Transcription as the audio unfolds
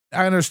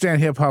I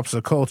understand hip hop's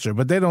a culture,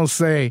 but they don't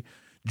say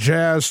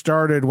jazz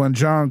started when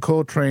John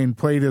Coltrane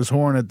played his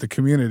horn at the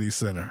community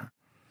center.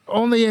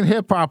 Only in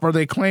hip hop are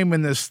they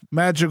claiming this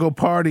magical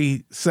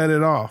party set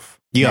it off.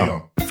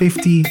 Yo,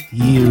 50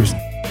 years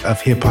of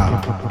hip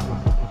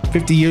hop.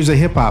 50 years of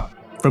hip hop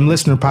from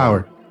Listener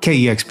Power,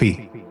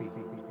 KEXP.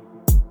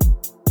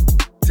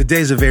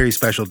 Today's a very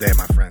special day,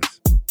 my friends.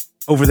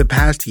 Over the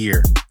past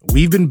year,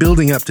 we've been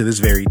building up to this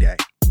very day.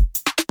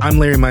 I'm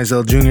Larry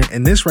Mizell Jr.,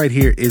 and this right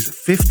here is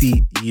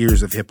 50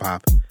 years of hip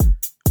hop.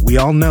 We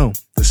all know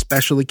the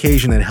special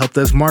occasion that helped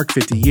us mark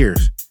 50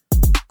 years.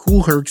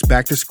 Kool Herc's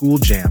Back to School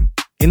Jam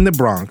in the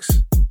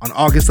Bronx on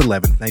August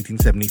 11th,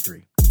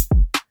 1973.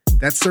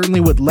 That's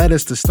certainly what led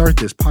us to start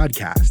this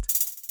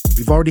podcast.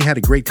 We've already had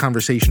a great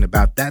conversation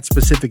about that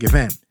specific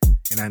event,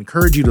 and I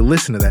encourage you to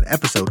listen to that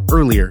episode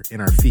earlier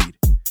in our feed.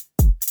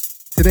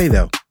 Today,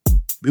 though,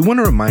 we want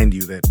to remind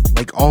you that,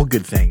 like all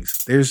good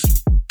things, there's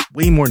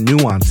way more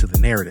nuance to the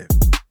narrative.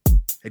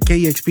 At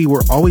KEXP,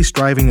 we're always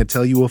striving to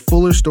tell you a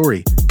fuller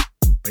story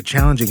by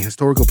challenging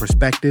historical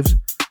perspectives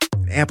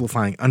and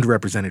amplifying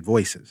underrepresented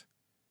voices.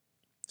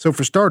 So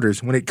for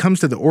starters, when it comes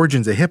to the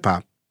origins of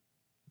hip-hop,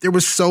 there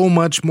was so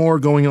much more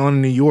going on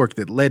in New York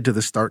that led to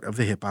the start of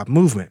the hip-hop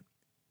movement.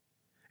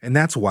 And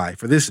that's why,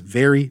 for this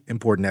very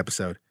important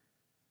episode,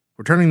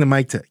 we're turning the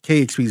mic to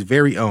KEXP's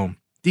very own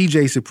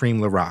DJ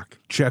Supreme LaRock.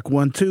 Check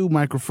 1 2,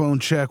 microphone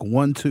check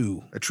 1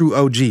 2. A true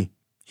OG.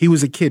 He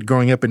was a kid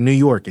growing up in New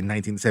York in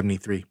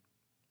 1973.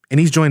 And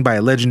he's joined by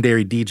a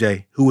legendary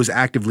DJ who was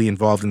actively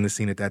involved in the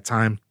scene at that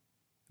time,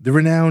 the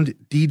renowned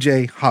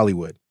DJ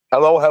Hollywood.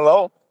 Hello,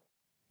 hello.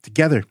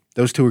 Together,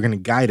 those two are going to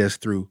guide us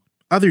through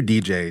other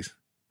DJs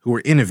who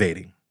were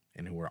innovating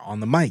and who were on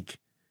the mic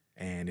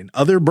and in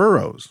other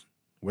boroughs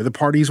where the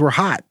parties were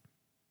hot,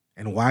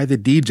 and why the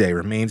DJ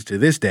remains to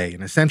this day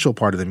an essential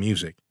part of the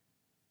music,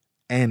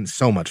 and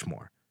so much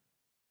more.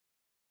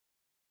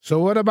 So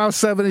what about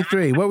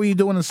 73? What were you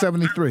doing in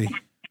 73?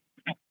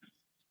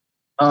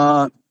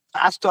 I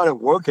started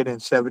working in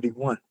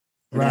 71.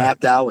 Right. And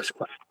after I was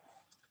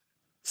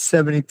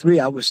 73,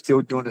 I was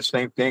still doing the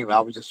same thing.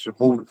 I was just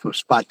moving from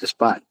spot to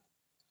spot.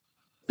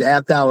 The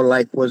after-hour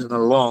life wasn't a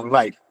long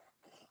life.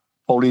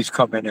 Police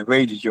come in and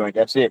raid the joint.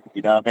 That's it.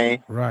 You know what I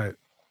mean? Right.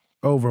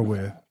 Over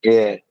with.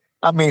 Yeah.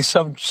 I mean,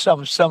 some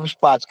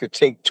spots could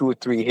take 2 or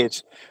 3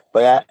 hits,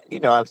 but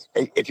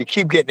if you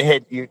keep getting a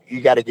hit,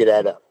 you got to get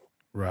that up.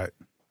 Right.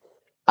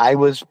 I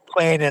was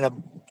playing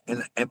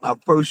in my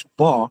first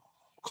bar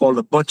called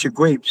A Bunch of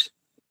Grapes.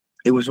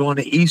 It was on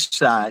the east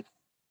side.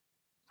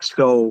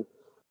 So,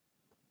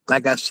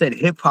 like I said,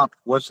 hip-hop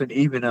wasn't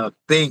even a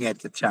thing at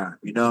the time.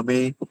 You know what I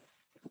mean?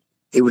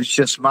 It was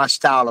just my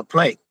style of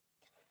play.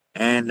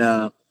 And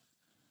I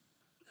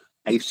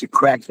used to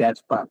crack that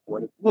spot.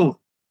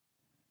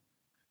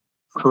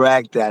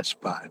 Crack that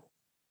spot.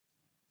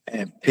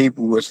 And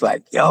people was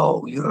like,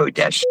 yo, you heard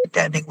that shit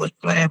that nigga was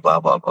playing, blah,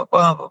 blah, blah,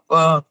 blah, blah,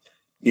 blah.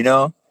 You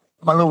know,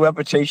 my little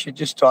reputation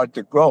just started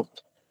to grow.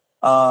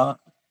 A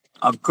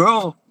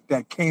girl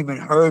that came and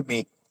heard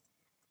me,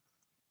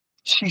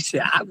 she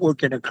said, I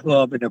work in a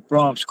club in the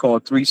Bronx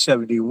called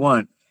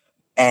 371,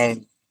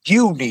 and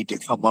you need to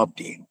come up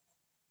there. I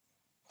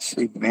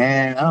said,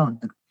 man, I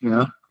don't know, you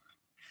know.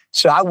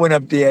 So I went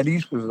up there.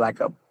 These was like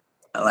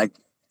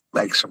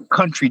some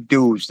country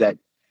dudes that,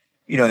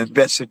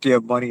 invested their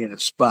money in a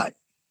spot.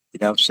 You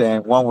know what I'm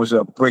saying? One was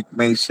a brick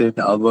mason,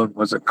 the other one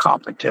was a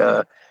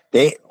carpenter.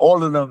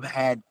 All of them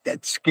had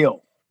that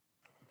skill.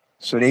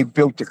 So they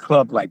built the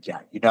club like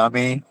that. You know what I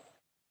mean?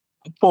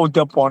 I pulled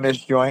up on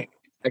this joint.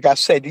 Like I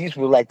said, these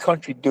were like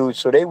country dudes,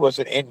 so they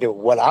wasn't into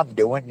what I'm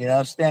doing. You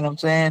understand what I'm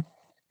saying?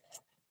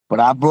 But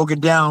I broke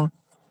it down,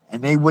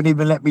 and they wouldn't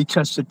even let me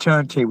touch the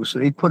turntable. So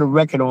they put a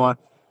record on,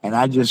 and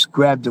I just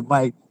grabbed the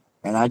mic,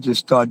 and I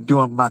just started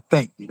doing my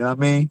thing. You know what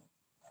I mean?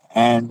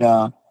 And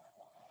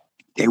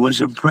they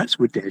was impressed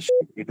with that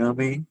shit. You know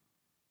what I mean?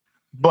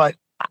 But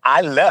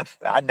I left.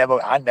 I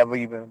never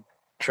even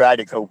tried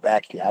to go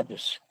back there. I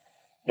just,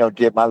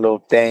 did my little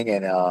thing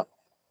and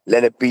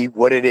let it be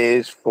what it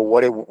is for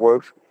what it was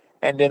worth.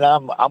 And then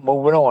I'm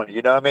moving on.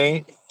 You know what I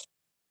mean?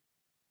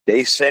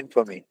 They sent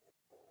for me.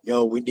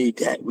 Yo, we need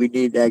that. We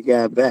need that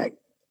guy back.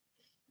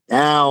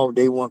 Now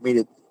they want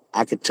me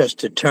I could touch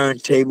the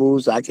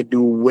turntables. I could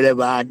do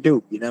whatever I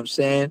do. You know what I'm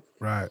saying?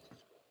 Right.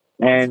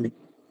 And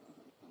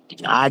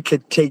I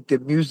could take the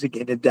music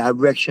in the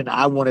direction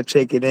I want to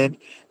take it in.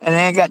 And I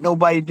ain't got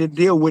nobody to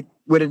deal with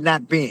it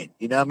not being.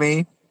 You know what I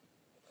mean?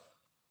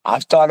 I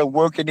started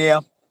working there.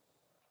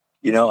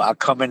 I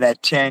come in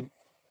at 10.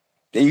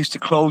 They used to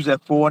close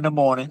at 4 in the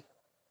morning.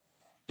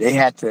 They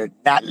had to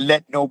not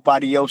let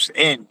nobody else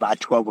in by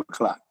 12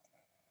 o'clock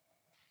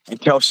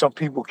until some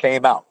people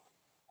came out,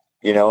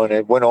 and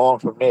it went on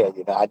from there.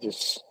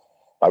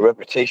 My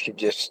reputation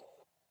just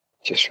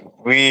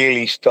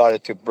really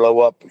started to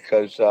blow up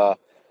because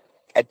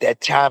at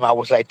that time I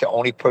was like the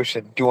only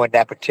person doing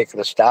that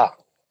particular style.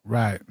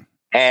 Right.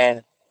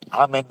 And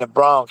I'm in the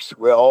Bronx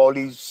where all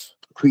these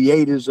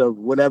creators of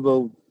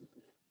whatever,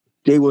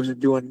 they wasn't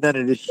doing none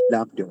of this shit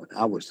I'm doing.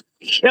 I was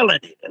killing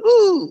it.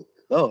 Ooh.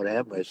 Lord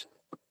have mercy.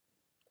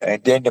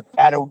 And then the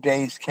battle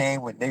days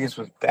came when niggas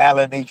was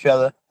battling each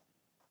other.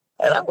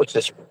 And I was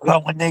just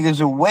blowing niggas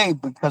away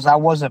because I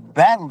wasn't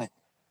battling.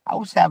 I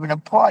was having a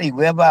party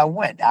wherever I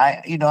went.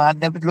 I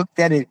never looked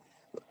at it.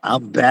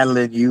 I'm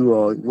battling you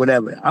or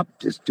whatever. I'm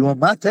just doing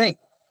my thing.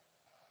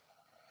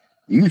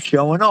 You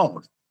showing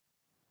off.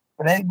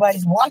 But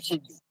everybody's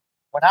watching you.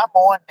 When I'm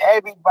on,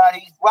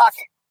 everybody's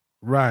rocking.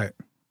 Right.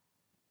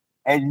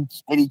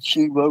 Eddie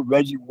Cheever,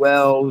 Reggie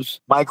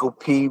Wells, Michael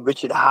P.,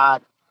 Richard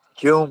Hott,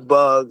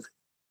 Junebug,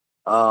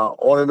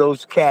 all of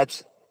those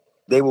cats,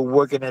 they were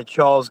working at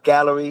Charles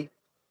Gallery.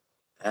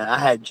 And I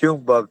had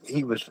Junebug,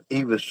 he was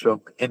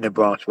from in the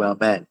Bronx where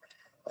I'm at.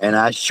 And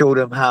I showed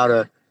him how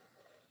to,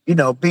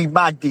 be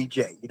my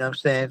DJ, you know what I'm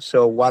saying?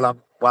 So while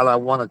I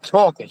want to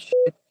talk and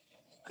shit,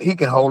 he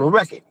can hold a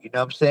record, you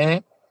know what I'm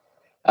saying?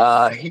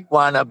 He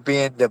wound up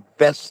being the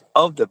best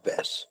of the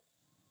best.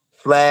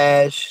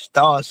 Flash,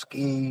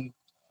 Starsky,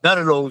 none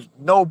of those,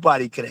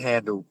 nobody could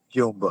handle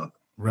Junebug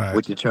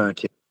with the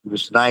turntable. He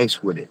was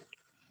nice with it.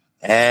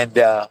 And,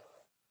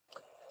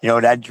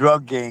 that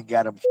drug game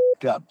got him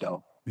fucked up,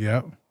 though.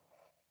 Yep.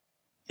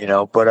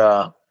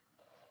 But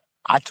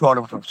I taught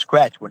him from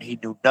scratch when he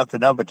knew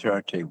nothing of a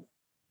turntable.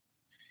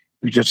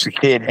 He was just a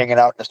kid hanging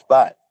out in the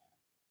spot.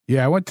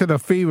 Yeah, I went to the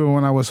Fever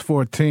when I was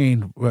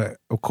 14, but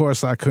of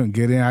course I couldn't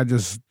get in. I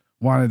just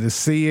wanted to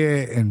see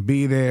it and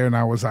be there, and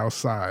I was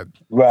outside.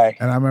 Right.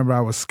 And I remember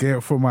I was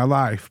scared for my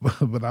life,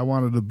 but I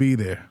wanted to be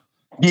there.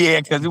 Yeah,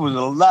 because there was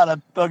a lot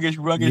of thuggish,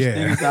 ruggish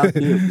things out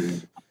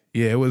there.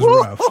 Yeah, it was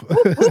rough.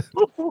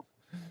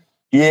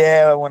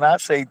 Yeah, when I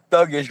say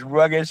thuggish,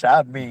 ruggish,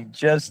 I mean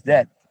just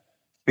that.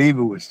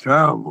 Fever was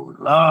terrible.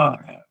 Lord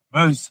have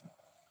mercy.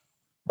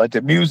 But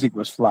the music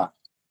was fly.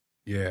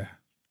 Yeah.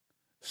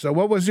 So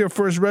what was your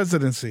first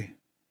residency?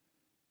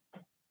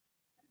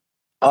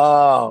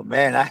 Oh,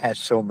 man, I had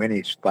so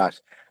many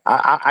spots.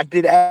 I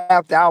did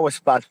after-hour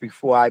spots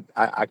before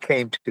I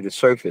came to the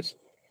surface.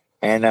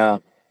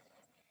 And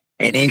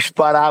each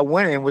spot I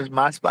went in was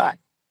my spot.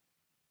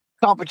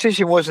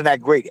 Competition wasn't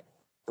that great.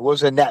 There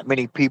wasn't that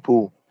many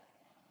people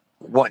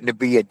wanting to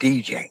be a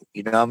DJ.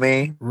 You know what I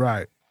mean?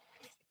 Right.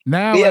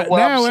 Now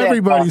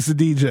everybody's a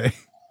DJ.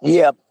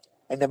 Yeah,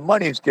 and the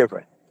money is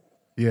different.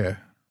 Yeah.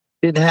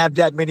 Didn't have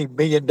that many $1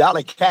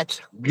 million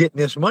cats getting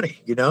this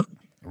money,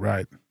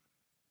 Right.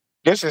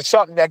 This is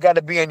something that got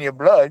to be in your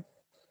blood,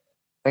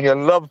 and your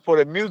love for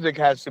the music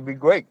has to be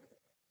great.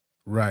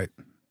 Right.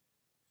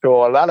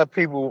 So a lot of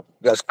people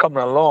that's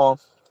coming along,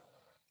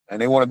 and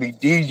they want to be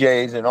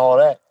DJs and all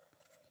that,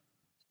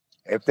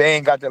 if they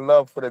ain't got the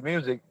love for the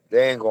music,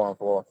 they ain't going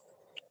for it.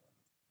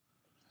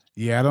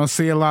 Yeah, I don't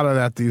see a lot of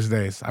that these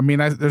days. I mean,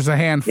 there's a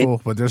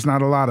handful, but there's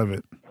not a lot of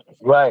it.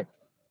 Right.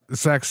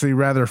 It's actually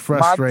rather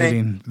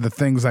frustrating, the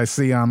things I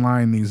see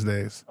online these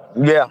days.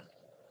 Yeah.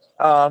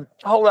 A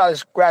whole lot of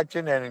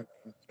scratching and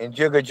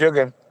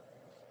jigger,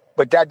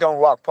 but that don't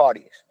rock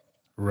parties.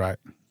 Right.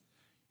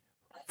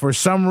 For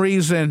some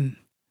reason,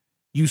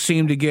 you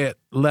seem to get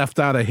left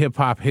out of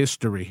hip-hop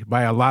history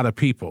by a lot of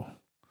people.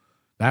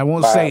 I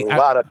won't say... a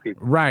lot of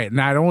people. Right.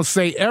 Now, I don't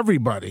say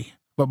everybody,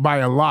 but by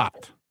a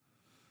lot.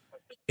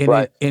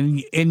 Right.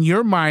 In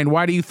your mind,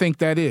 why do you think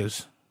that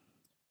is?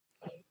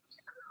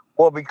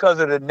 Well, because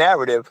of the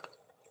narrative,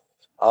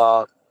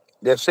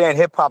 they're saying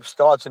hip hop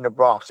starts in the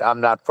Bronx. I'm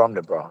not from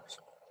the Bronx.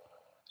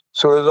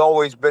 So there's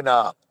always been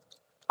a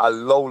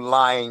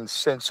low-lying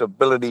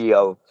sensibility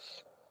of,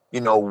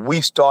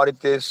 we started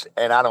this,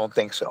 and I don't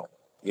think so.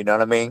 You know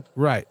what I mean?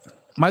 Right.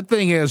 My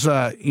thing is,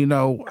 I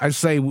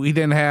say we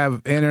didn't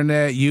have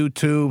internet,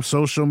 YouTube,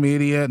 social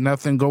media,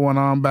 nothing going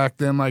on back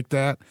then like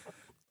that.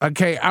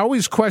 Okay, I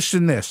always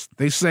question this.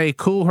 They say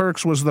Kool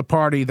Herc was the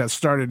party that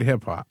started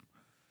hip-hop.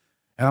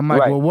 And I'm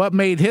like, Well, what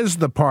made his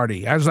the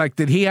party? I was like,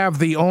 did he have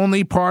the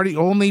only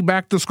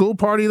back-to-school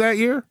party that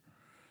year?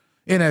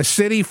 In a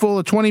city full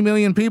of 20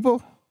 million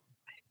people?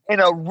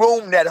 In a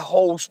room that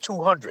holds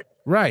 200.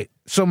 Right.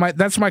 So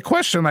that's my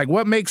question. Like,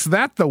 what makes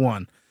that the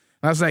one?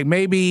 And I was like,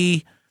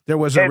 maybe there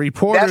was a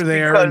reporter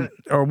there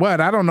or what?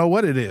 I don't know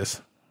what it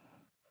is.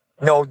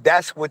 No,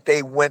 that's what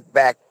they went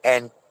back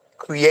and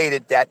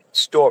created that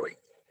story.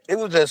 It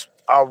was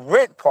a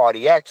rent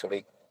party,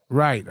 actually.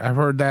 Right. I've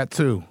heard that,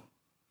 too.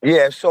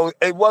 Yeah, so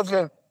it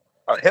wasn't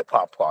a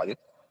hip-hop party.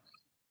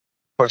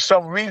 For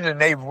some reason,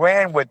 they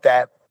ran with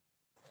that.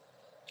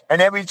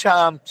 And every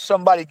time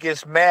somebody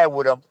gets mad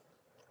with them,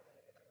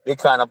 it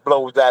kind of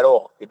blows that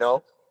off,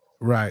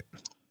 Right.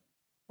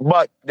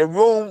 But the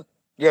room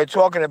you're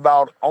talking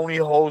about only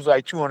holds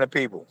like 200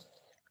 people.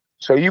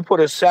 So you put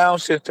a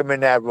sound system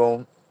in that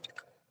room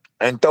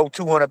and throw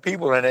 200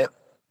 people in it,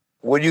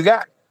 what you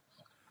got?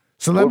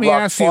 So let me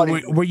ask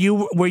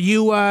you, were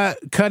you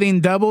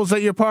cutting doubles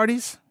at your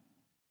parties?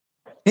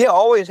 Yeah, I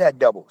always had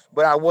doubles,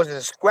 but I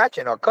wasn't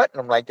scratching or cutting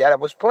them like that. I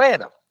was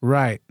playing them.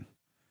 Right.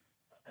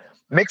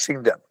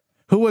 Mixing them.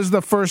 Who was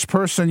the first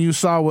person you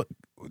saw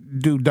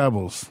do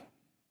doubles?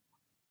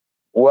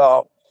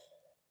 Well,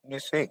 you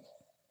see,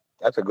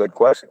 that's a good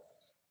question.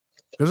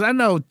 Because I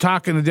know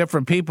talking to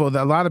different people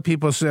that a lot of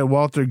people said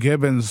Walter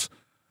Gibbons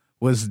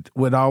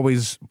would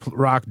always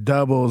rock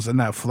doubles, and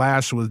that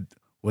Flash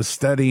was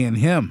studying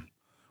him,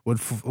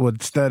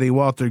 would study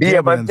Walter Gibbons.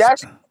 Yeah, but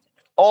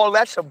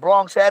that's a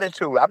Bronx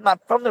attitude. I'm not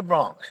from the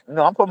Bronx.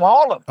 No, I'm from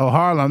Harlem. Oh,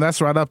 Harlem,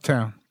 that's right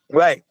uptown.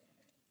 Right.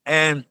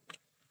 And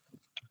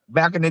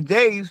back in the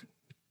days,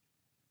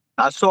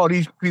 I saw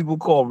these people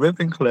called Rip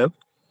and Cliff.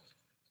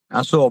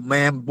 I saw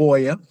Man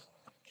Boyer,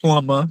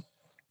 Plummer,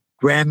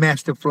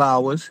 Grandmaster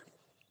Flowers,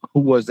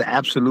 who was the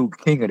absolute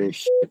king of this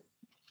shit.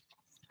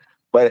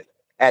 But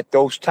at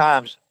those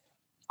times,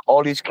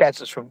 all these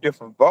cats is from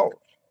different boroughs.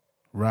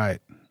 Right.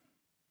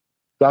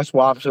 That's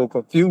why I'm so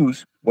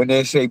confused when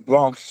they say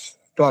Bronx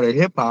started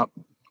hip hop.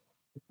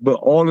 But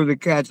all of the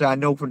cats I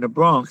know from the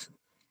Bronx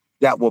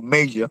that were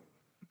major,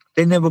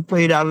 they never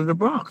played out of the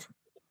Bronx.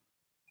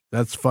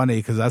 That's funny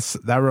because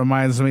that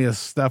reminds me of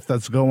stuff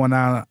that's going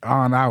on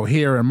out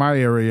here in my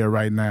area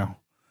right now.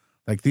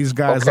 Like these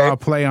guys all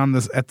play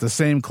at the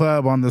same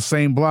club on the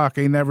same block.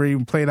 They never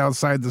even played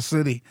outside the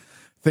city.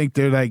 Think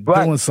they're like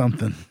doing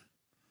something.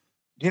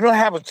 You don't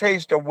have a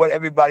taste of what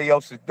everybody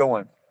else is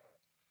doing.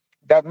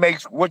 That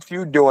makes what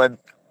you're doing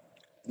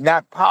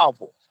not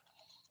powerful.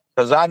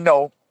 Because I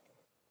know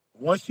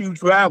once you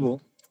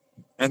travel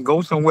and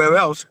go somewhere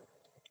else,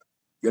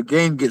 your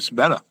game gets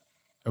better.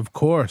 Of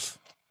course.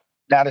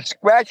 Now, the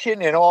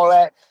scratching and all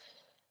that,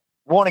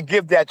 want to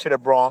give that to the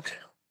Bronx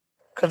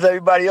because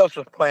everybody else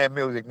was playing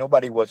music.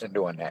 Nobody wasn't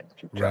doing that.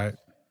 Right.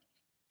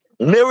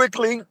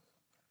 Lyrically,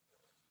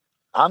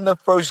 I'm the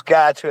first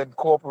guy to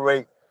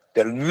incorporate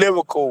the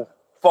lyrical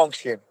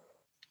function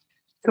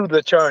to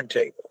the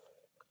turntable.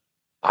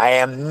 I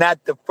am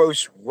not the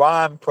first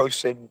rhyme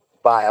person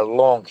by a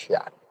long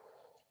shot.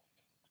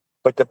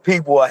 But the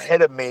people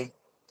ahead of me,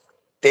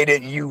 they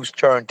didn't use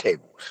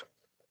turntables.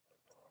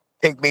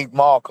 Take Meet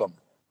Markham,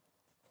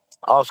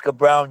 Oscar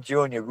Brown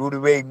Jr., Rudy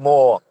Ray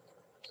Moore,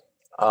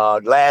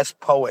 Last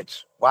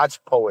Poets,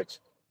 Watch Poets.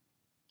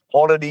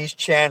 All of these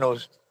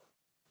channels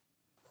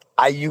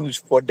I use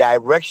for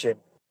direction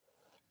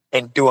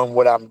in doing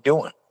what I'm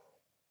doing.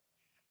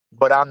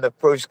 But I'm the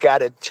first guy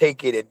to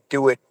take it and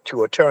do it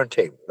to a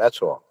turntable.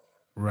 That's all.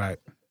 Right.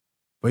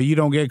 But you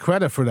don't get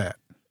credit for that.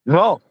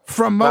 No.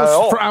 From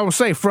most, I would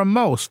say from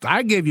most.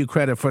 I give you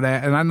credit for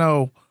that, and I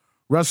know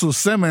Russell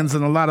Simmons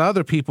and a lot of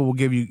other people will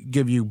give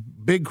you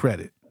big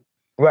credit.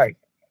 Right.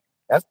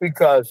 That's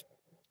because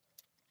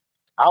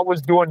I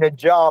was doing the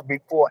job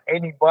before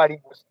anybody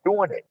was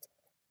doing it.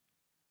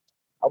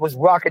 I was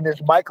rocking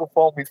this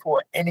microphone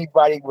before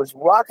anybody was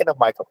rocking a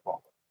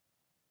microphone.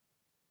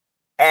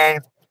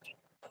 And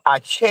I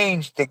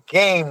changed the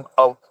game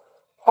of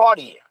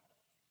partying.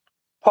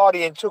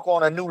 Partying took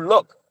on a new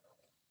look.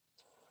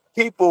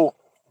 People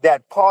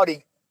that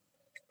party,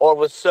 all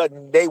of a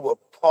sudden, they were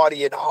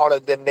partying harder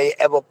than they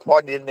ever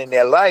partied in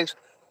their lives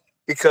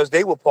because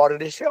they were part of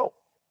the show.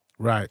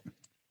 Right.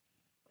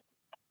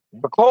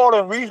 The call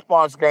and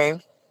response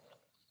game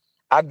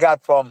I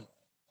got from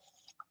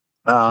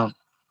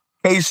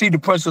KC the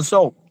Prince of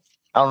Soul.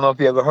 I don't know if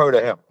you ever heard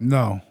of him.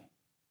 No.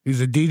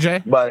 He's a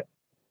DJ? But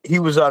he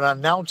was an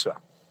announcer.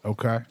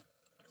 Okay.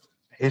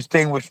 His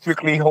thing was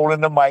strictly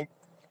holding the mic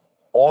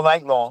all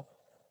night long.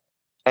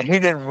 And he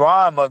didn't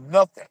rhyme or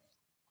nothing.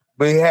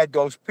 But he had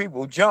those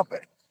people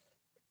jumping.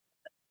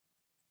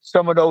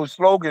 Some of those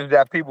slogans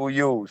that people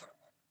use.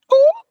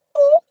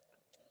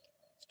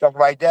 Stuff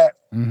like that.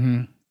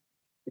 Mm-hmm.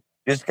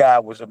 This guy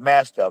was a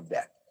master of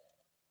that.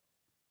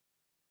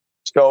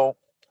 So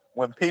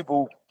when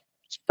people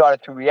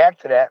started to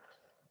react to that,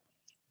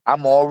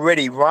 I'm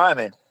already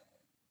rhyming,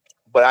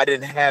 but I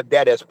didn't have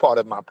that as part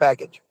of my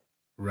package.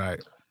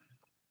 Right.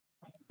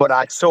 But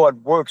I saw it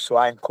work, so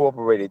I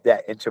incorporated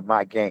that into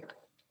my game.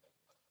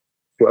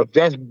 So if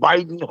that's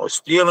biting or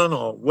stealing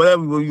or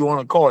whatever you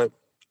want to call it,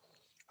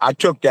 I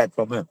took that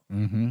from him.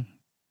 Mm-hmm.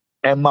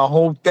 And my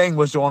whole thing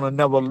was on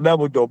another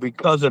level, though,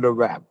 because of the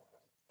rap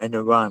and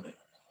the rhyming.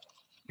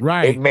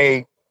 Right. It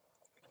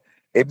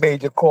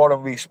made the call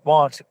and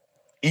response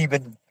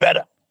even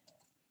better.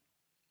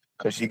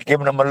 Because you're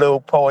giving them a little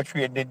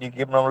poetry and then you're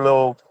giving them a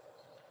little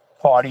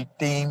party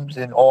themes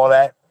and all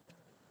that.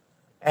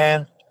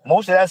 And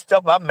most of that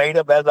stuff I made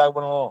up as I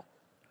went along.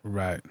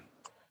 Right.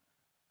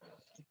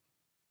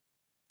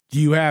 Do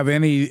you have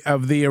any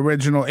of the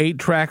original 8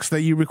 tracks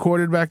that you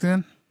recorded back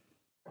then?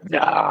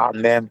 Nah,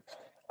 man.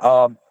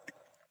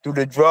 Through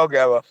the drug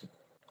era,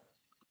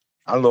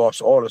 I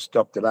lost all the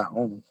stuff that I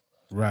owned.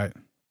 Right.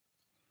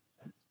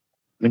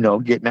 You know,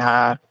 getting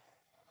high,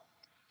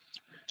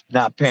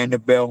 not paying the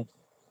bill.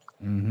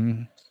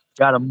 Mm-hmm.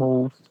 Gotta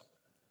move.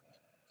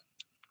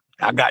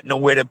 I got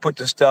nowhere to put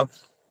the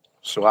stuff,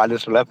 so I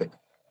just left it.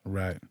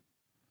 Right.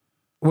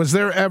 Was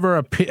there ever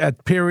a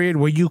period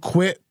where you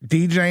quit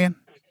DJing?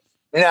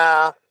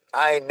 Nah,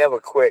 I ain't never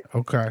quit.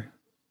 Okay.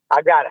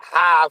 I got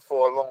high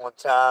for a long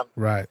time.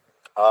 Right.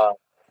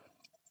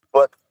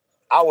 But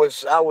I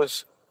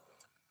was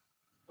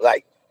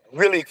like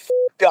really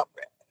fucked up,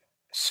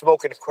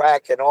 smoking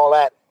crack and all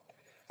that.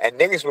 And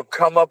niggas would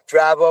come up,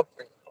 drive up,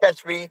 and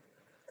catch me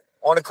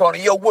on the corner.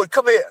 Yo, Wood,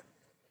 come here.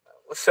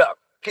 What's up?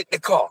 Get in the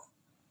car.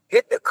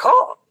 Hit the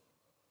car.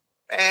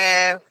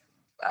 Man,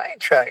 I ain't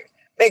trying.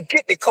 Man,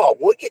 get in the car.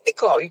 We'll get in the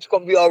car. It's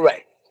gonna be all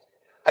right.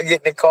 I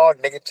get in the car,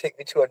 nigga take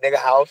me to a nigga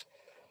house,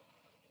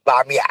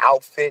 buy me an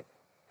outfit,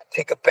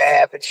 take a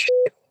bath and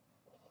shit.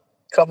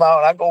 Come out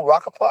and I go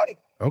rock a party.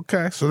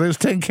 Okay, so they're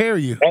just taking care of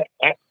you.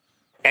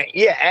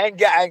 And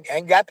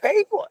got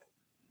paid for it.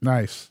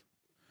 Nice.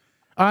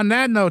 On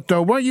that note,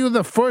 though, weren't you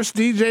the first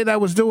DJ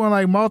that was doing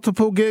like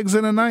multiple gigs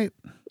in a night?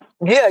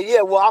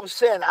 Yeah. Well, I'm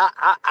saying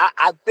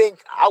I think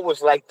I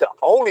was like the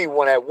only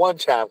one at one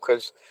time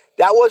because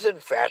that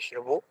wasn't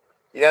fashionable.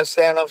 You know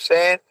what I'm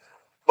saying?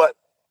 But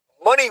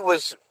money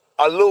was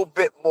a little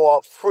bit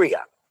more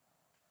freer.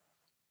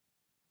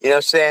 You know what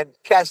I'm saying?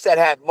 Cats that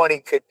had money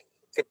could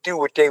do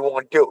what they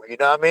want to do. You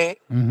know what I mean?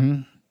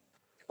 Mm-hmm.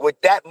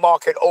 With that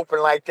market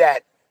open like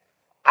that,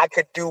 I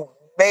could do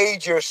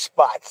major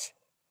spots,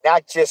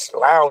 not just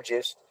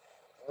lounges,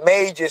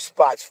 major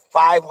spots,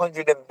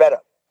 500 and better.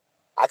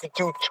 I could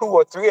do 2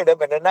 or 3 of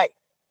them in a night.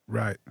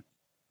 Right.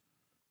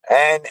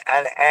 And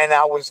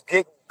I was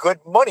getting good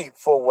money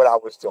for what I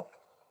was doing.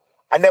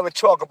 I never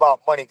talk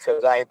about money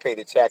because I ain't paid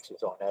the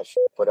taxes on that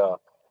shit. But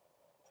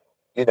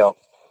you know,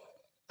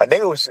 a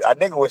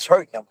nigga was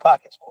hurting them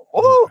pockets.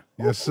 Woo!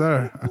 Yes,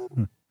 sir.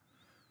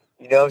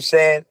 You know what I'm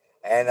saying?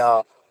 And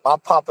my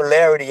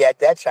popularity at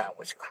that time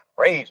was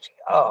crazy.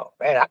 Oh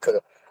man, I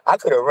could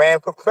have ran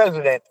for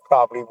president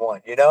probably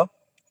one, you know?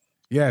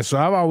 Yeah, so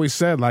I've always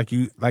said, like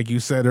you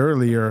said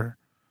earlier,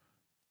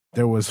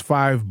 there was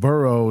 5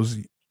 boroughs,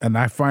 and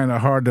I find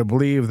it hard to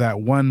believe that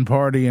one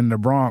party in the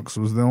Bronx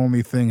was the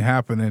only thing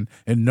happening,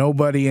 and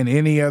nobody in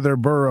any other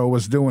borough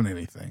was doing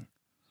anything.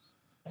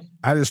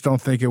 I just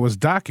don't think it was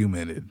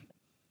documented.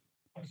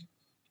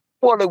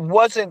 Well, it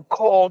wasn't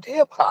called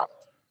hip hop.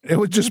 It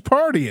was just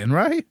partying,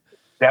 right?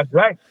 That's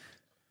right.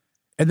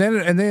 And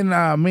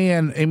then me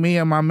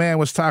and my man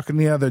was talking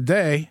the other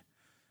day.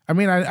 I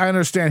mean, I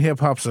understand hip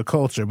hop's a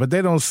culture, but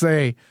they don't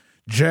say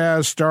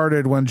jazz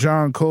started when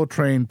John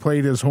Coltrane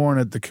played his horn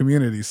at the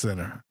community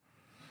center.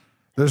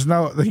 There's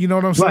no, you know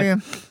what I'm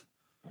saying?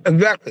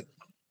 Exactly.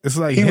 It's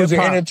like he was an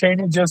hip-hop.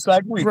 entertainer just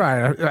like we.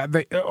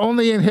 Right.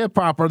 Only in hip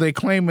hop are they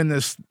claiming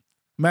this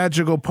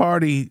magical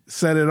party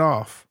set it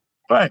off.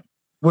 Right.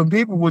 When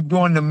people were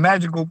doing the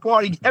magical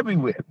party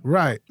everywhere.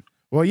 Right.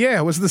 Well, yeah,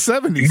 it was the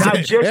 70s. Not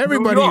just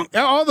Everybody, New York.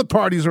 all the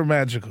parties were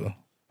magical.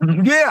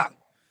 Yeah.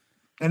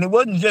 And it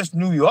wasn't just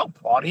New York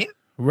partying.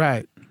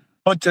 Right.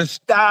 But the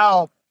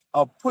style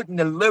of putting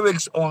the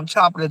lyrics on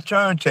top of the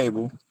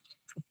turntable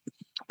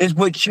is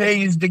what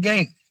changed the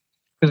game.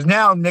 Because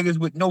now niggas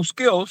with no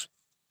skills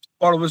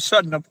all of a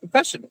sudden are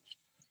professionals.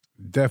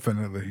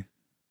 Definitely.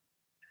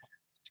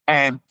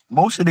 And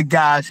most of the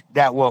guys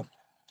that were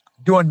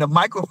doing the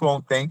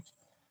microphone thing,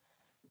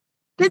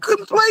 they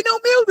couldn't play no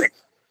music.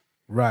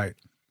 Right.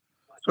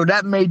 So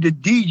that made the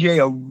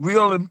DJ a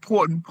real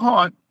important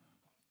part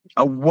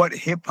of what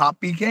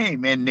hip-hop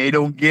became. And they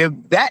don't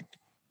give that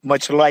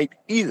much light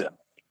either.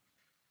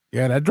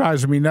 Yeah, that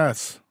drives me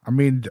nuts. I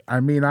mean, I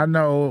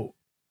know,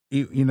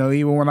 you know,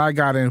 even when I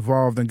got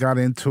involved and got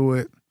into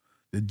it,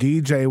 the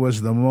DJ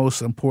was the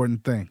most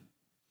important thing.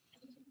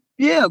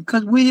 Yeah,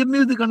 because where your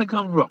music gonna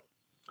come from?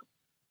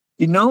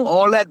 You know,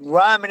 all that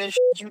rhyming and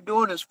shit you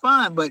doing is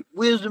fine, but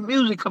where's the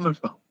music coming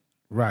from?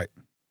 Right.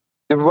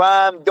 The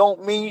rhyme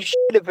don't mean shit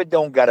if it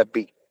don't got a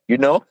beat, you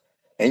know?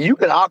 And you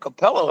can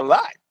acapella a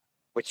lot,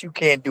 but you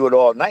can't do it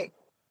all night.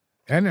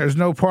 And there's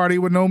no party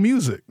with no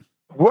music.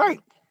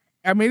 Right.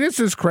 I mean, it's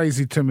just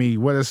crazy to me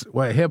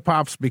what hip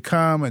hop's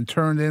become and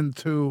turned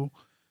into.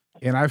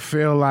 And I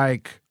feel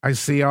like I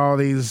see all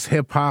these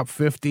hip hop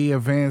 50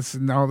 events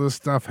and all this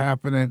stuff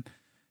happening,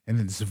 and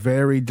it's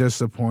very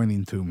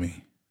disappointing to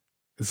me.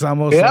 It's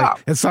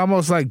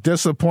almost like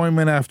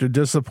disappointment after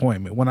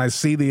disappointment when I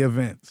see the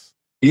events.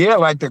 Yeah,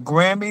 like the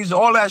Grammys,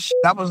 all that shit.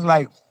 I was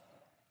like,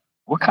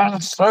 what kind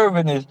of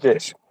serving is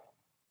this?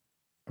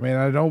 I mean,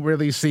 I don't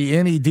really see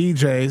any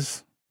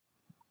DJs,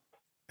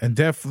 and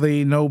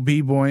definitely no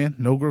b-boying,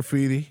 no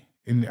graffiti.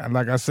 And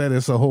like I said,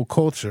 it's a whole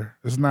culture.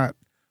 It's not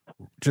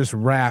just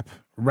rap.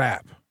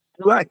 Right.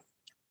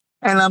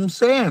 And I'm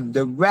saying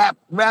the rap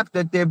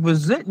that they're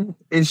presenting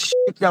is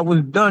shit that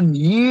was done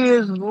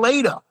years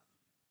later.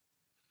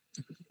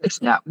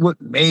 It's not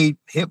what made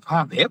hip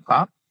hop.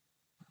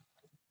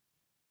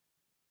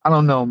 I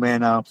don't know,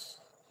 man. At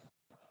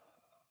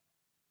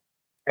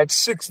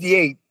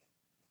 68,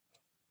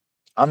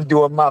 I'm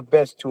doing my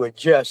best to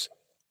adjust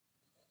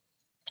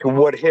to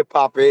what hip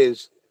hop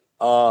is.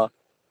 The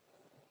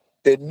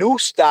new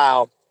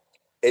style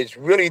is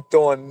really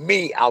throwing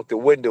me out the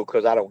window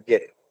because I don't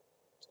get it.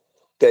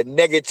 The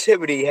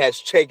negativity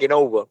has taken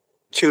over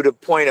to the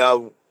point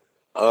of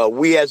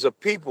we as a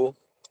people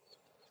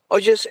are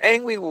just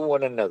angry with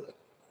one another.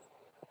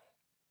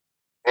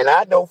 And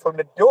I know from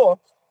the door,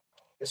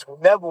 this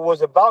never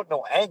was about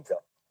no anger.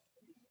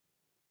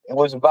 It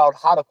was about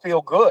how to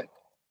feel good.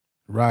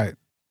 Right.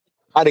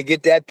 How to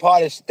get that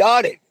party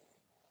started.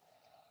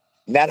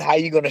 Not how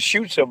you're going to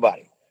shoot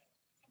somebody.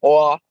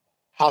 Or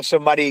how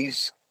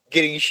somebody's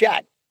getting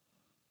shot.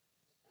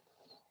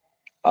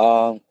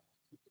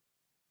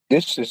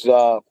 This is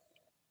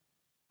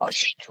a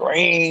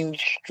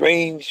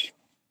strange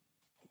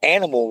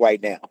animal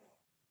right now,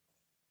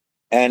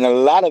 and a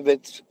lot of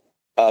it's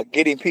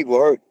getting people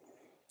hurt.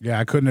 Yeah,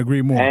 I couldn't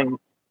agree more. And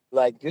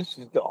like this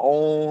is the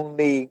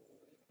only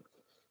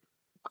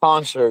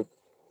concert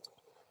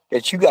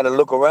that you got to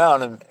look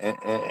around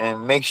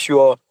and make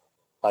sure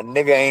a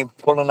nigga ain't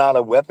pulling out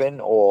a weapon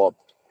or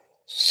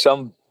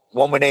some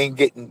woman ain't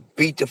getting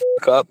beat the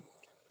fuck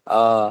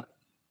up.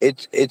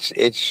 It's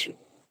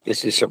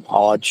this is some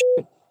hard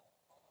shit.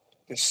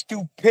 The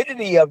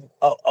stupidity of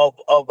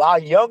our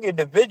young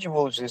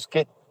individuals is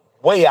getting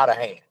way out of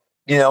hand.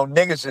 You know,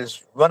 niggas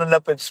is running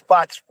up in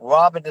spots,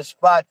 robbing the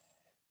spot.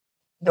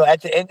 You know,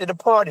 at the end of the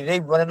party, they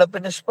running up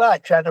in the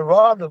spot trying to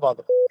rob the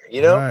motherfucker.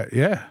 You know, Right,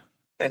 yeah.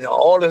 and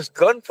all this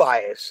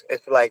gunfires.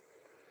 It's like,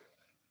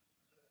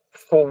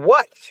 for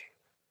what?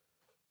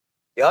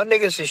 Y'all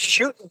niggas is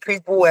shooting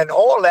people and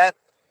all that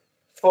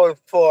for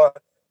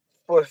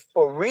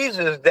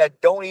reasons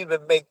that don't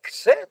even make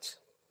sense.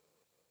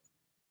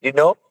 You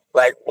know,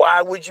 like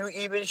why would you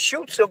even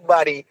shoot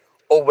somebody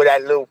over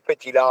that little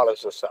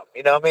 $50 or something?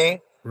 You know what I mean?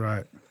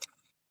 Right.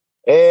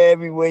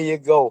 Everywhere you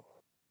go,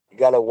 you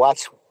gotta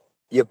watch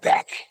your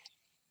back.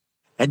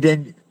 And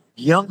then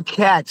young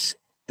cats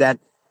that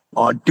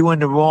are doing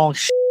the wrong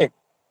shit,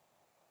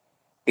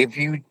 if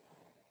you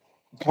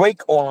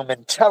break on them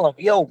and tell them,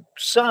 "Yo,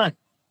 son,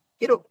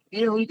 you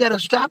gotta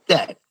stop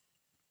that,"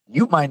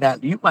 you might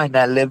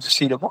not live to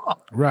see tomorrow.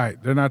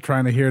 Right. They're not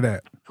trying to hear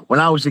that.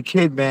 When I was a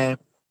kid, man,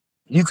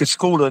 you could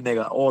school a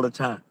nigga all the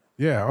time.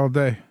 Yeah, all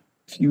day.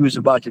 If you was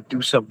about to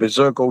do some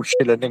berserko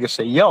shit, a nigga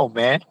say, "Yo,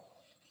 man,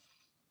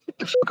 get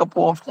the fuck up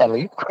off that. Are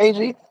you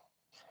crazy?"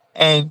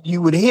 And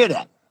you would hear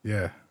that.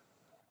 Yeah.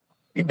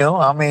 You know,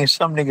 I mean,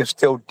 some niggas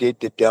still did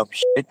the dumb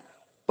shit,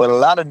 but a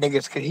lot of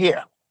niggas could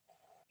hear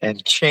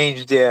and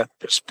change their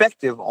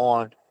perspective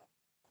on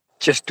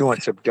just doing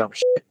some dumb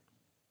shit.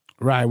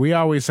 Right. We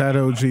always had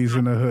OGs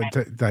in the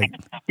hood, like,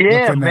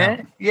 Yeah, looking man.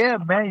 out. Yeah,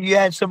 man. You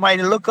had somebody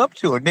to look up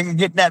to. A nigga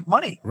getting that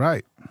money.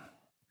 Right.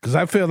 Because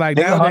I feel like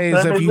Nigga nowadays,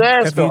 hustling if his you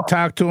ass off.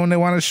 talk to them, they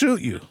want to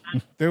shoot you.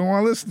 They don't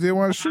want to listen. They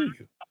want to shoot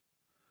you.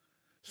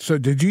 So,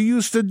 did you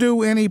used to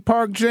do any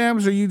park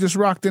jams, or you just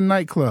rocked in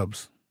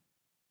nightclubs?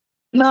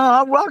 No,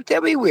 I rocked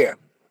everywhere.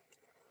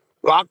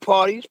 Rock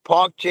parties,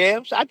 park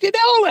jams. I did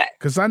all that.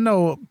 Because I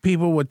know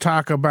people would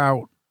talk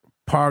about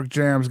park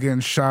jams getting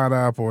shot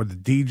up or the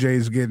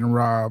DJs getting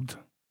robbed.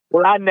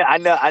 Well, I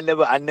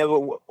never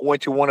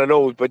went to one of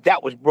those, but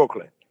that was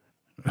Brooklyn.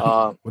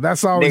 Well,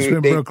 that's always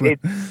been Brooklyn.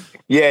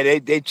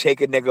 They take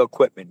a nigga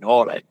equipment and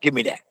all that. Give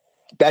me that.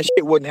 That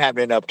shit wouldn't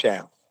happen in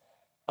Uptown.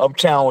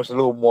 Uptown was a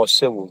little more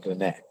civil than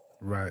that.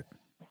 Right.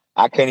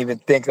 I can't even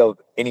think of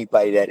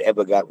anybody that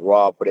ever got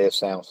robbed for their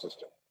sound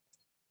system.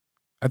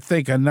 I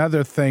think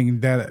another thing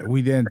that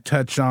we didn't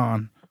touch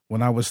on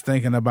when I was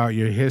thinking about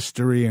your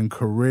history and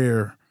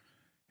career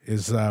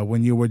is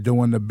when you were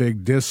doing the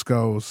big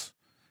discos.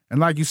 And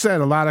like you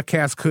said, a lot of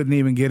cats couldn't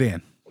even get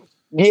in.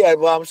 Yeah,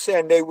 well, I'm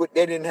saying they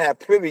didn't have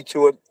privy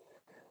to it,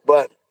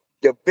 but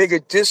the bigger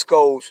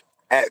discos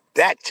at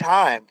that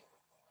time,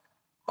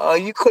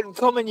 you couldn't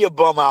come in your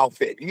bum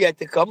outfit. You had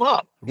to come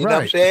up. You know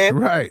what I'm saying?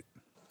 Right.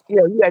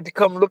 Yeah, you had to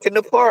come looking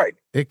the part.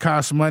 It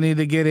cost money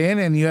to get in,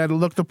 and you had to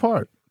look the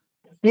part.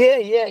 Yeah.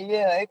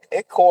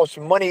 It costs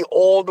money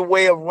all the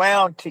way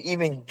around to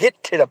even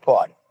get to the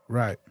party.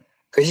 Right.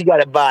 Because you got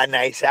to buy a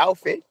nice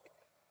outfit.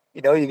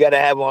 You know, you got to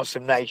have on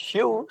some nice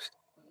shoes.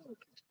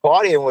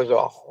 Partying was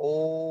a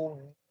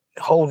whole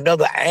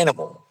nother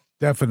animal.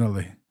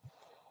 Definitely.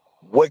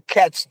 What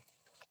cats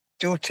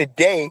do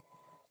today,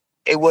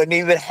 it wouldn't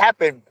even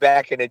happen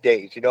back in the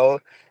days, you know.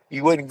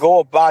 You wouldn't go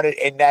about it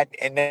in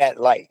that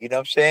light, you know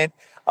what I'm saying?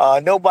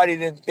 Nobody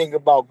didn't think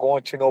about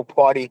going to no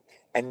party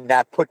and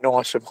not putting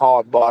on some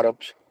hard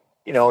bottoms,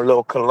 you know, a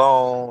little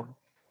cologne.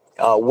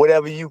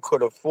 Whatever you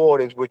could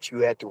afford is what you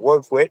had to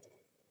work with,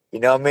 you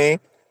know what I mean?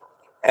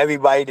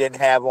 Everybody didn't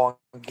have on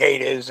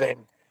gaiters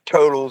and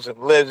turtles and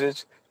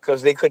lizards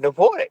because they couldn't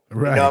afford it,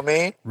 Right. you know what I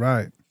mean?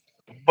 Right.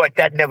 But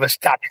that never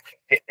stopped you from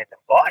getting in the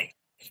party.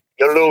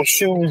 Your little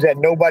shoes that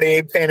nobody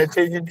ain't paying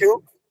attention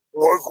to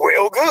work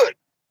real good.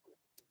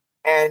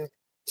 And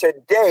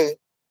today,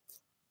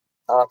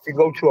 if you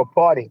go to a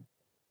party,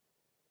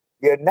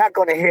 you're not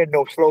going to hear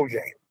no slow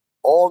jam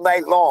all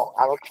night long.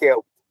 I don't care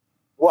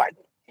what.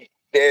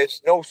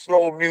 There's no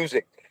slow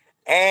music.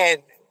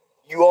 And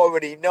you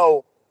already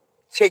know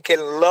taking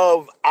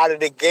love out of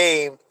the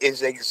game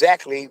is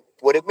exactly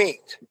what it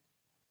means.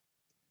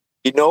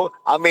 You know,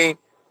 I mean,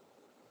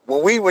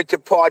 when we went to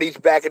parties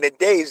back in the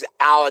days,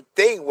 our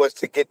thing was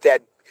to get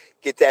that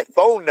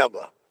phone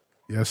number.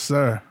 Yes,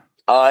 sir.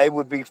 It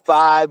would be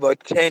 5 or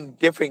 10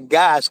 different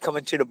guys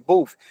coming to the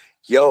booth.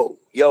 Yo,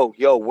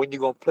 when you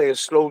gonna play a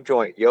slow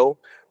joint, yo?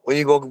 When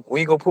you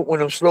gonna put one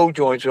of them slow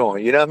joints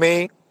on? You know what I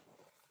mean?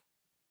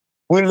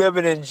 We're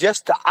living in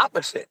just the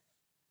opposite.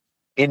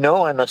 You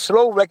know, and a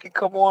slow record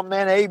come on,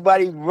 man,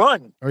 everybody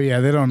run. Oh, yeah,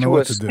 they don't know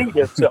what to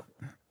do.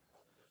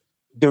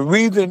 The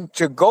reason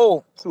to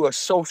go to a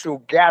social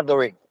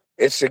gathering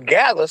is to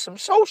gather some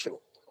social.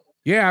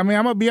 Yeah, I mean,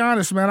 I'm gonna be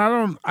honest,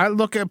 man. I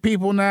look at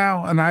people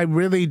now, and I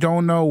really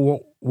don't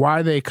know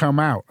why they come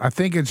out. I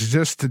think it's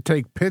just to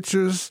take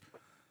pictures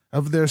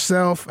of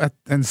themselves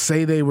and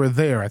say they were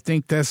there. I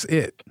think that's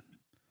it.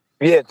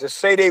 Yeah, to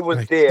say they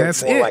was there.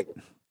 That's more it. Like it.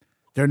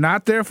 They're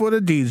not there for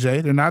the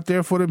DJ. They're not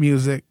there for the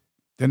music.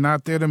 They're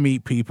not there to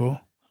meet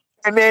people.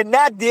 And they're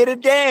not there to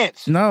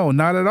dance. No,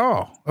 not at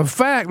all. In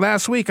fact,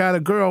 last week I had a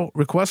girl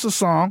request a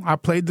song. I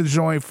played the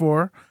joint for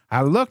her.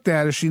 I looked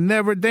at her. She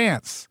never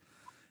danced.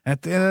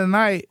 At the end of the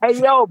night.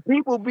 Hey, yo,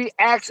 people be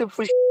asking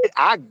for shit.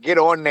 I get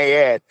on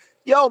their ass.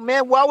 Yo,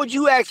 man, why would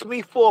you ask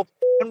me for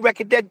a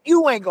record that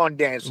you ain't gonna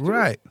dance to?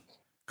 Right.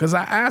 Because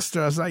I asked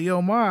her, I was like,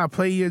 yo, Ma, I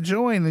play your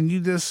joint and you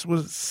just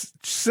was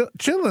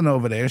chilling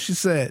over there. She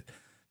said,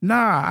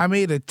 nah, I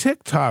made a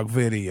TikTok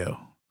video.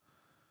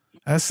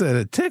 I said,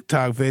 a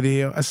TikTok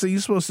video? I said, you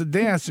supposed to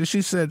dance? And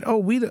she said,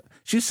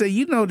 she said,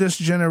 you know this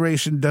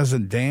generation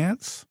doesn't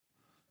dance.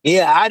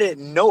 Yeah, I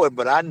didn't know it,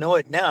 but I know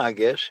it now, I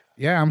guess.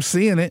 Yeah, I'm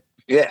seeing it.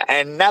 Yeah,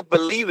 and not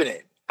believing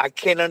it. I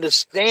can't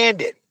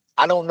understand it.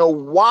 I don't know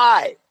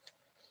why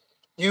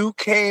you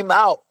came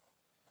out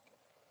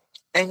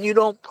and you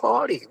don't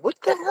party. What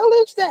the hell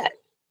is that?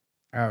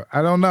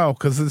 I don't know,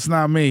 because it's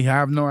not me. I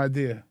have no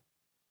idea.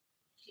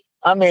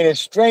 I mean, it's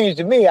strange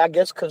to me, I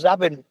guess, because I've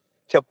been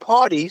to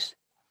parties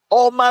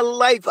all my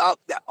life.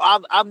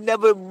 I've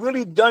never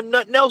really done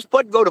nothing else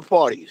but go to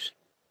parties.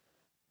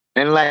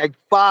 And like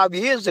 5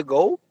 years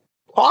ago,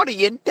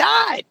 partying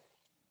died.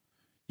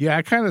 Yeah,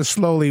 I kind of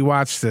slowly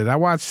watched it. I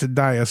watched it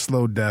die a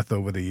slow death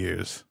over the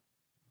years.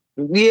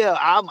 Yeah,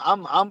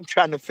 I'm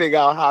trying to figure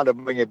out how to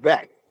bring it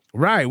back.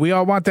 Right. We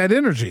all want that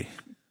energy.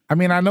 I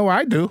mean, I know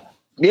I do.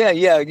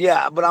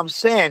 Yeah. But I'm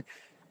saying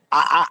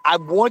I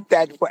want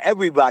that for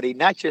everybody,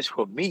 not just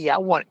for me. I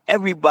want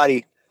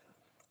everybody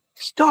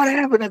to start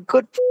having a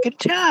good fucking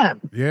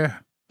time. Yeah.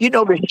 You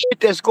know, the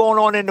shit that's going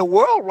on in the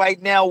world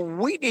right now,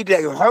 we need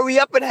to hurry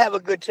up and have a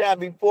good time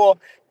before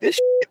this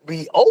shit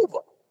be over.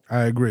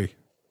 I agree.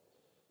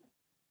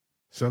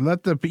 So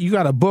you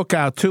got a book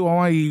out too. I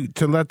want you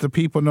to let the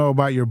people know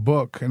about your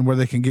book and where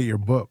they can get your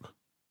book.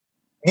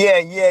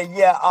 Yeah.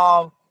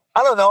 I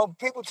don't know.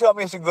 People tell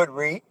me it's a good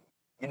read.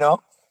 You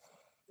know,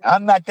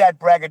 I'm not that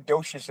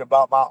braggadocious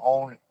about my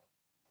own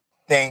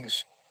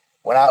things.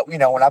 When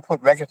I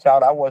put records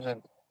out, I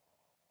wasn't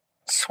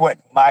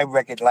sweating my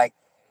record like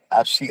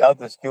I see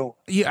others do.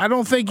 Yeah, I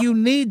don't think you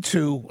need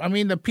to. I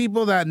mean, the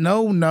people that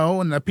know,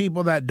 and the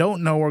people that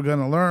don't know are going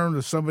to learn.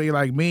 If somebody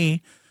like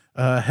me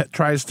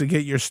tries to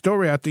get your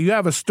story out there, you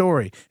have a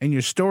story, and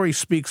your story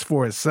speaks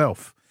for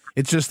itself.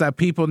 It's just that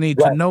people need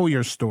to know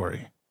your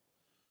story.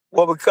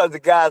 Well, because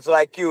of guys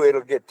like you,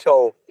 it'll get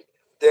told.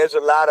 There's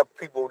a lot of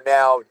people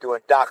now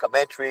doing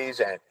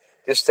documentaries and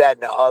this, that,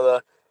 and the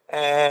other,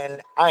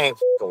 and I ain't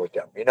fucking with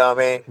them. You know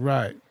what I mean?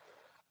 Right.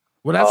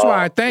 Well, that's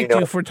why I thank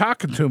you for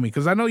talking to me,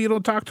 because I know you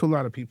don't talk to a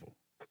lot of people.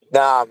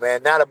 Nah,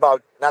 man, not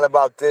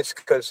about this,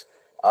 because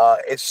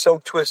it's so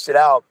twisted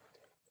out.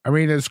 I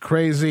mean, it's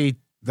crazy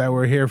that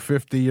we're here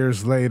 50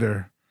 years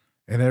later,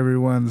 and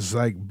everyone's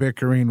like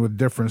bickering with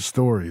different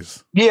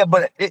stories. Yeah,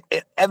 but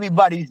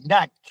everybody's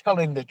not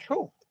telling the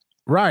truth.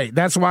 Right.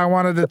 That's why I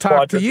wanted to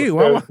talk to you.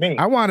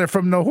 I want it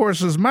from the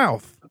horse's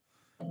mouth.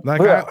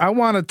 Like, I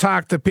want to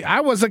talk to people.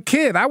 I was a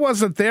kid. I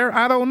wasn't there.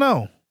 I don't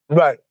know.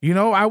 Right. You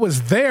know, I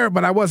was there,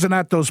 but I wasn't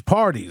at those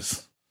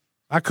parties.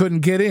 I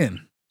couldn't get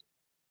in.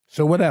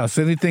 So what else?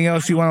 Anything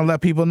else you want to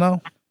let people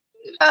know?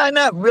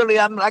 Not really.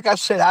 I'm like I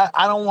said.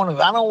 I don't want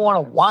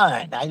to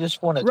whine. I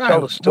just want to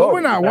tell the story. Well,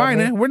 we're not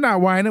whining. I mean? We're not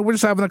whining. We're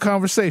just having a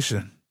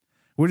conversation.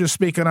 We're just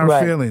speaking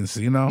our feelings.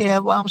 You know. Yeah.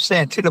 Well, I'm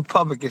saying to the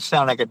public, it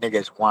sounds like a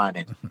nigga's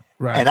whining.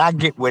 Right. And I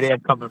get where they're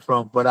coming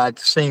from, but at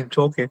the same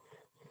token,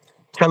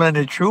 telling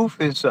the truth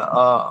is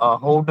a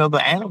whole nother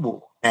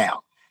animal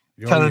now.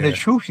 Telling the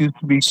truth used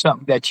to be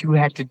something that you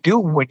had to do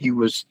when you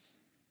was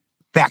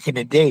back in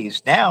the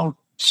days. Now,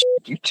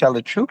 you tell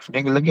the truth,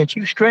 nigga, look at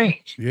you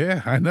strange.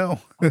 Yeah, I know.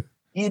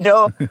 You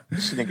know,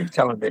 this nigga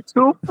telling the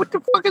truth. What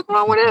the fuck is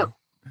wrong with him?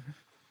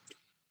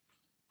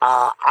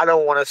 I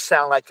don't want to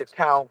sound like the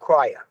town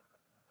crier.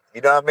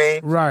 You know what I mean?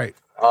 Right.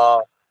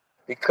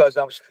 Because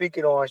I'm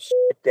speaking on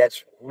shit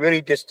that's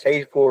really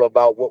distasteful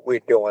about what we're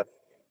doing.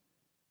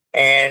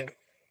 And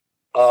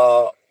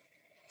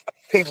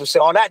people say,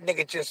 "Oh, that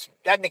nigga just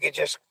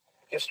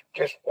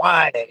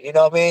whining." You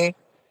know what I mean?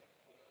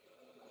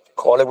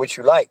 Call it what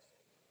you like,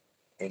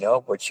 you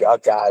know. But y'all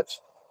guys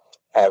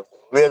have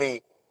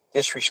really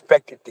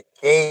disrespected the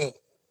game,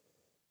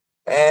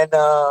 and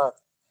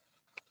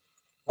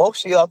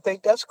most of y'all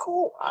think that's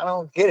cool. I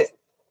don't get it.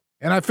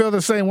 And I feel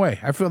the same way.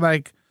 I feel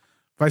like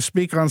if I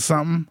speak on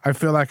something, I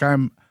feel like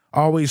I'm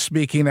always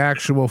speaking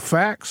actual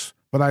facts,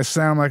 but I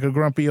sound like a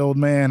grumpy old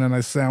man, and I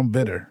sound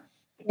bitter.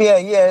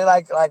 Yeah,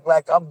 like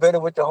I'm bitter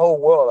with the whole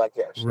world, I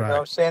guess. Right. You know what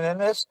I'm saying?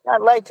 And it's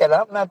not like that.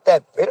 I'm not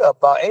that bitter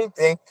about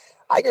anything.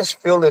 I just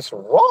feel it's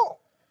wrong.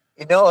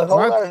 You know, a whole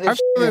lot of this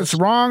I feel it's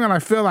wrong, and I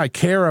feel I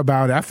care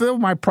about it. I feel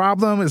my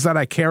problem is that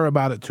I care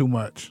about it too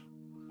much.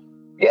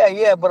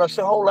 Yeah, but it's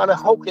a whole lot of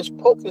hocus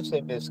pocus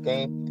in this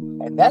game,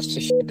 and that's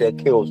the shit that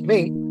kills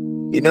me.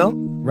 you know?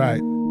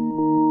 Right.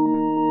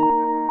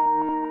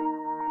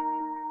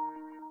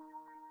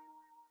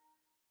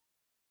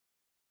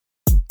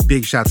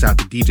 Big shouts out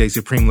to DJ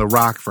Supreme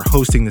LaRock for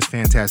hosting this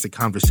fantastic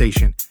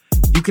conversation.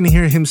 You can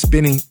hear him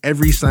spinning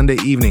every Sunday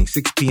evening,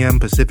 6 p.m.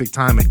 Pacific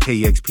time at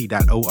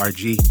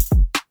KEXP.org.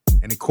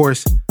 And of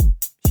course,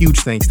 huge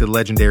thanks to the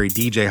legendary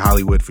DJ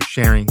Hollywood for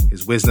sharing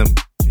his wisdom,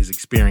 his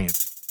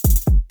experience.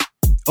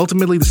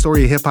 Ultimately, the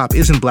story of hip-hop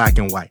isn't black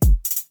and white.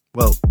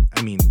 Well,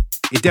 I mean,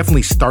 it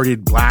definitely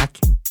started black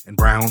and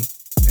brown,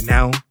 and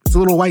now it's a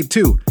little white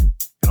too,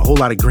 and a whole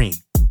lot of green.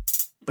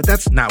 But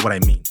that's not what I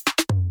mean.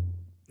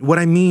 What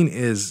I mean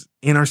is,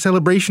 in our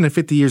celebration of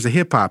 50 years of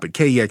hip-hop at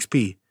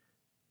KEXP,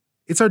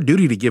 it's our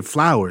duty to give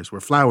flowers where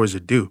flowers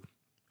are due.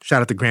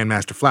 Shout out to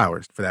Grandmaster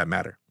Flowers, for that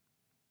matter.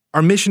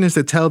 Our mission is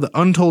to tell the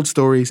untold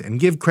stories and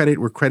give credit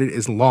where credit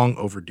is long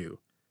overdue.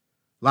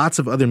 Lots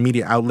of other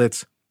media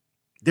outlets,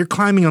 they're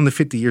climbing on the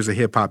 50 years of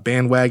hip-hop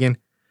bandwagon,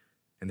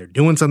 and they're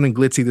doing something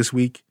glitzy this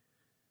week,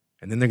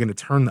 and then they're going to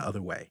turn the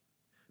other way.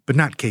 But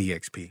not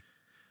KEXP.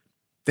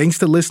 Thanks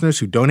to listeners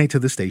who donate to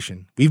the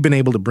station, we've been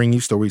able to bring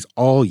you stories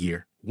all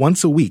year,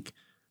 once a week,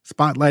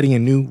 spotlighting a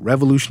new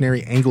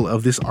revolutionary angle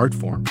of this art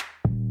form.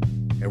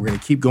 And we're going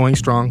to keep going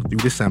strong through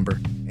December.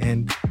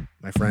 And,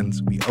 my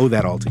friends, we owe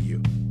that all to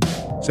you.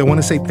 So I want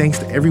to say thanks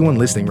to everyone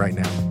listening right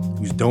now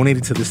who's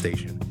donated to the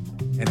station.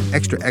 And an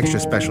extra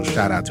special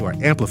shout out to our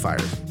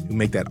amplifiers who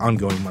make that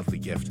ongoing monthly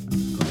gift.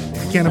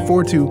 If you can't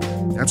afford to,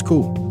 that's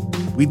cool.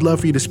 We'd love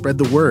for you to spread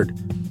the word.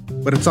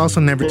 But it's also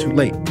never too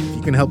late if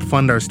you can help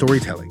fund our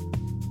storytelling.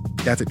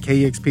 That's at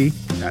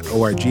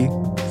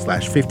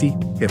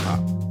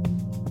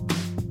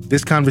kexp.org/50hiphop.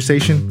 This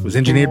conversation was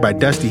engineered by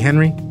Dusty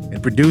Henry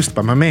and produced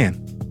by my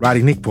man,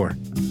 Roddy Nickpour.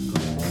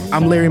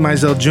 I'm Larry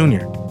Mizell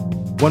Jr.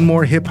 One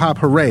more hip-hop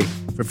hooray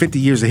for 50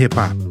 years of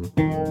hip-hop.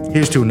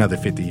 Here's to another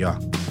 50,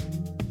 y'all.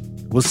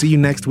 We'll see you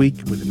next week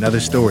with another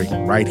story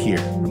right here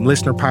from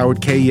listener-powered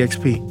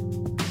KEXP,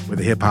 where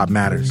the hip-hop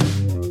matters.